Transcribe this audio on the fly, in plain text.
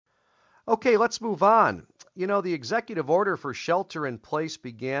Okay, let's move on. The executive order for shelter in place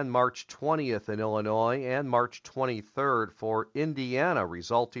began March 20th in Illinois and March 23rd for Indiana,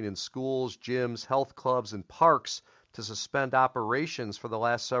 resulting in schools, gyms, health clubs, and parks to suspend operations for the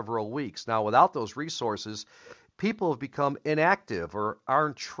last several weeks. Now, without those resources, people have become inactive or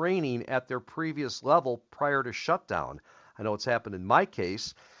aren't training at their previous level prior to shutdown. I know it's happened in my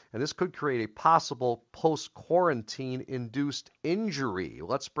case, and this could create a possible post-quarantine induced injury.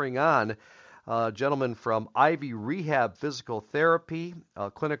 Let's bring on a gentleman from Ivy Rehab Physical Therapy, a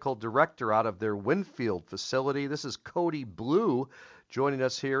clinical director out of their Winfield facility. This is Cody Blue joining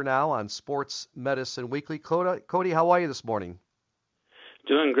us here now on Sports Medicine Weekly. Cody, how are you this morning?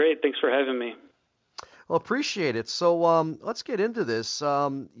 Doing great. Thanks for having me. Well, appreciate it. So let's get into this.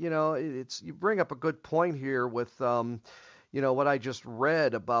 You bring up a good point here with what I just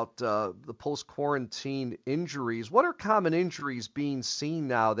read about the post-quarantine injuries. What are common injuries being seen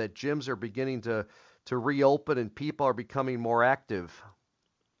now that gyms are beginning to reopen and people are becoming more active?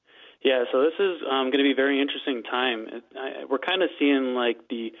 Yeah, so this is going to be a very interesting time. We're kind of seeing like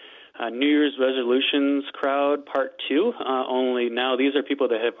the New Year's resolutions crowd part two, only now these are people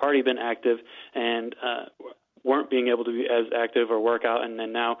that have already been active and weren't being able to be as active or work out, and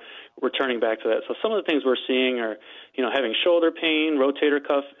then now returning back to that. So some of the things we're seeing are, having shoulder pain, rotator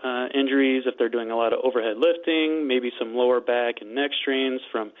cuff injuries if they're doing a lot of overhead lifting, maybe some lower back and neck strains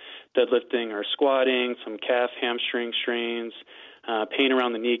from deadlifting or squatting, some calf hamstring strains, pain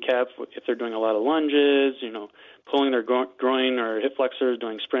around the kneecap if they're doing a lot of lunges, pulling their groin or hip flexors,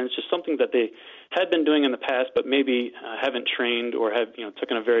 doing sprints, just something that they had been doing in the past but maybe haven't trained or have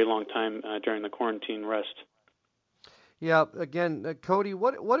taken a very long time during the quarantine rest. Yeah, again, Cody,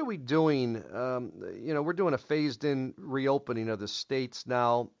 what are we doing? We're doing a phased-in reopening of the states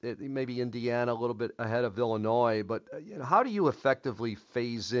now. Maybe Indiana a little bit ahead of Illinois, but how do you effectively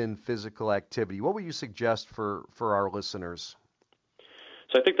phase in physical activity? What would you suggest for our listeners?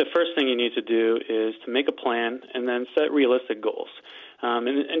 So I think the first thing you need to do is to make a plan and then set realistic goals.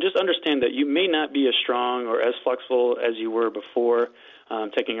 And just understand that you may not be as strong or as flexible as you were before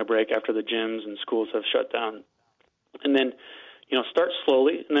taking a break after the gyms and schools have shut down. And then, start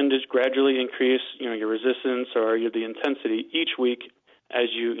slowly and then just gradually increase, your resistance or the intensity each week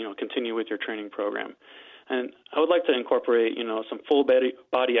as you, continue with your training program. And I would like to incorporate, some full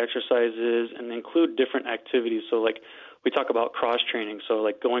body exercises and include different activities. So like we talk about cross training, so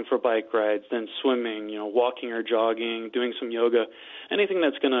like going for bike rides, then swimming, walking or jogging, doing some yoga, anything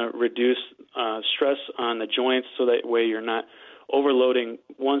that's going to reduce stress on the joints so that way you're not overloading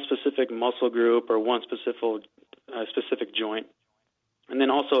one specific muscle group or one specific joint. And then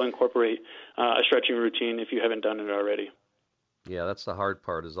also incorporate a stretching routine if you haven't done it already. Yeah, that's the hard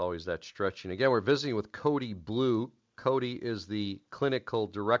part, is always that stretching. Again, we're visiting with Cody Blue. Cody is the clinical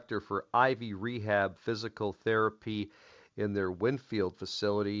director for Ivy Rehab Physical Therapy in their Winfield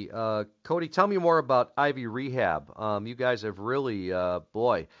facility. Cody, tell me more about Ivy Rehab. You guys have really,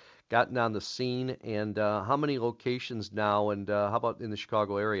 gotten on the scene. And how many locations now, and how about in the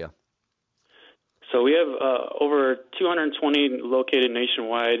Chicago area? So we have over 220 located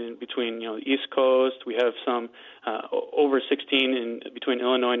nationwide in between, the East Coast. We have some over 16 in between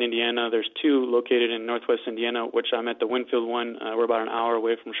Illinois and Indiana. There's 2 located in Northwest Indiana, which I'm at the Winfield one. We're about an hour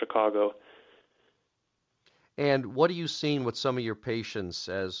away from Chicago. And what are you seeing with some of your patients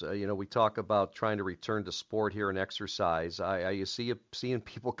as, we talk about trying to return to sport here and exercise? Are you seeing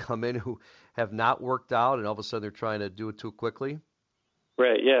people come in who have not worked out and all of a sudden they're trying to do it too quickly?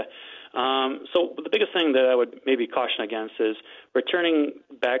 Right, yeah. So the biggest thing that I would maybe caution against is returning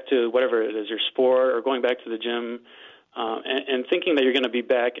back to whatever it is, your sport or going back to the gym and thinking that you're going to be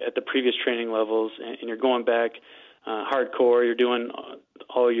back at the previous training levels and you're going back hardcore, you're doing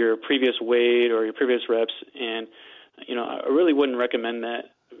all your previous weight or your previous reps. And, I really wouldn't recommend that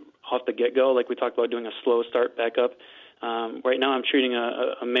off the get-go, like we talked about doing a slow start back up. Right now I'm treating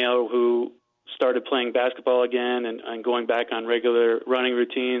a male who started playing basketball again and going back on regular running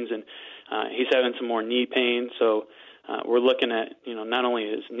routines, and he's having some more knee pain. So we're looking at, not only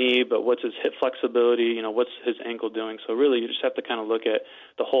his knee, but what's his hip flexibility, what's his ankle doing. So really you just have to kind of look at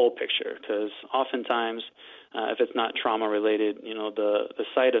the whole picture, because oftentimes if it's not trauma related, the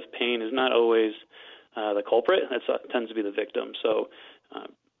site of pain is not always the culprit. That tends to be the victim. So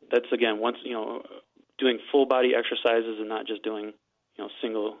that's, again, once, doing full body exercises and not just doing,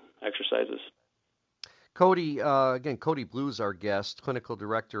 single exercises. Cody, again, Cody Blue's our guest, clinical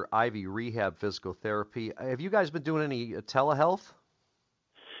director, Ivy Rehab Physical Therapy. Have you guys been doing any telehealth?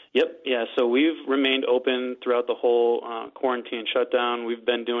 Yep, yeah. So we've remained open throughout the whole quarantine shutdown. We've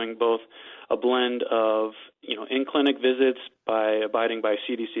been doing both a blend of in-clinic visits by abiding by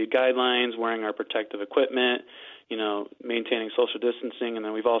CDC guidelines, wearing our protective equipment, maintaining social distancing, and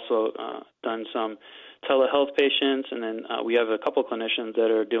then we've also done some telehealth patients, and then we have a couple clinicians that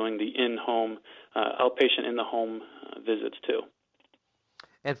are doing the in-home, outpatient in-the-home visits too.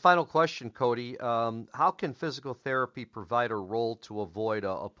 And final question, Cody. How can physical therapy provide a role to avoid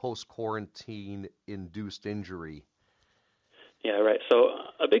a post-quarantine induced injury? Yeah, right. So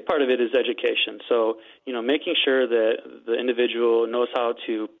a big part of it is education. So, making sure that the individual knows how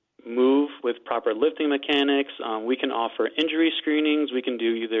to move with proper lifting mechanics. We can offer injury screenings. We can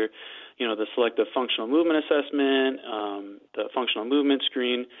do either, the selective functional movement assessment, the functional movement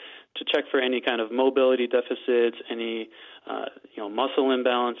screen to check for any kind of mobility deficits, any, muscle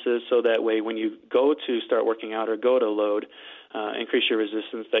imbalances, so that way when you go to start working out or go to load, increase your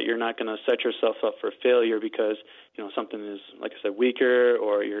resistance, that you're not going to set yourself up for failure because, something is, like I said, weaker,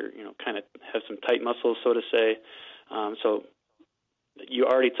 or you're, kind of have some tight muscles, so to say. So you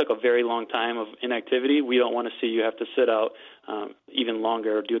already took a very long time of inactivity. We don't want to see you have to sit out even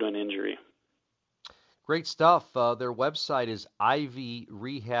longer due to an injury. Great stuff. Their website is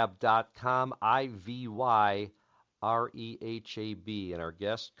ivyrehab.com, IVYREHAB. And our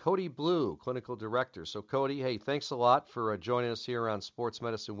guest, Cody Blue, Clinical Director. So, Cody, hey, thanks a lot for joining us here on Sports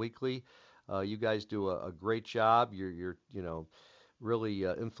Medicine Weekly. You guys do a great job. You're really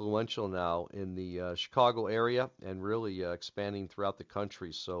influential now in the Chicago area and really expanding throughout the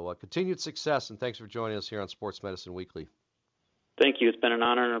country. So continued success, and thanks for joining us here on Sports Medicine Weekly. Thank you. It's been an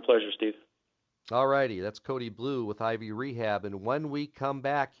honor and a pleasure, Steve. All righty. That's Cody Blue with Ivy Rehab. And when we come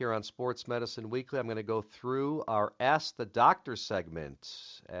back here on Sports Medicine Weekly, I'm going to go through our Ask the Doctor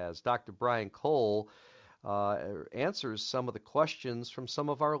segment as Dr. Brian Cole answers some of the questions from some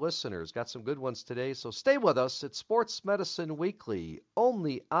of our listeners. Got some good ones today, so stay with us. It's Sports Medicine Weekly,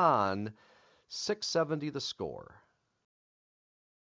 only on 670 The Score.